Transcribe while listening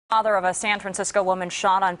Father of a San Francisco woman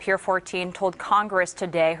shot on Pier 14 told Congress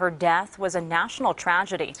today her death was a national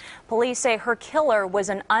tragedy. Police say her killer was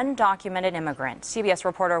an undocumented immigrant. CBS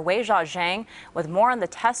reporter Weijia Zhang with more on the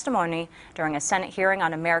testimony during a Senate hearing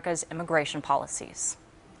on America's immigration policies.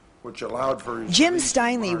 Jim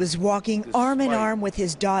Steinle was walking arm in arm with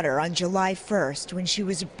his daughter on July 1st when she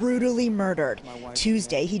was brutally murdered.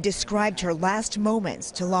 Tuesday, he described her last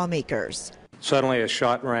moments to lawmakers. Suddenly, a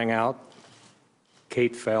shot rang out.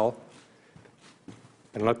 Kate fell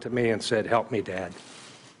and looked at me and said, "Help me, Dad."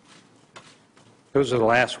 Those are the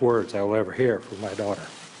last words I will ever hear from my daughter.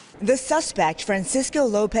 The suspect, Francisco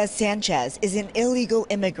Lopez Sanchez, is an illegal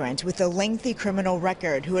immigrant with a lengthy criminal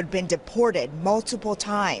record who had been deported multiple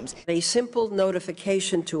times. A simple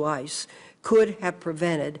notification to ICE could have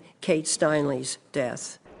prevented Kate Steinle's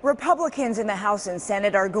death. Republicans in the House and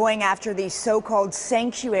Senate are going after these so-called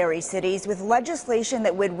sanctuary cities with legislation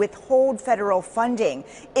that would withhold federal funding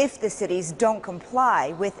if the cities don't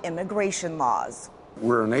comply with immigration laws.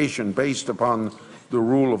 We're a nation based upon the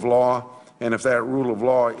rule of law, and if that rule of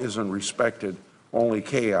law isn't respected, only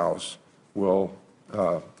chaos will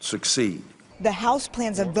succeed. The House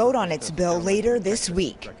plans a vote on its bill later this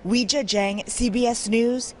week. Weijia Zhang, CBS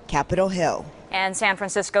News, Capitol Hill. And San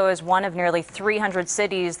Francisco is one of nearly 300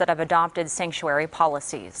 cities that have adopted sanctuary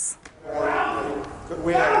policies.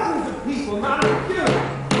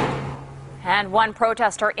 And one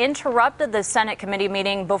protester interrupted the Senate committee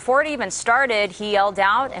meeting before it even started. He yelled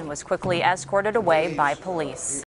out and was quickly escorted away by police.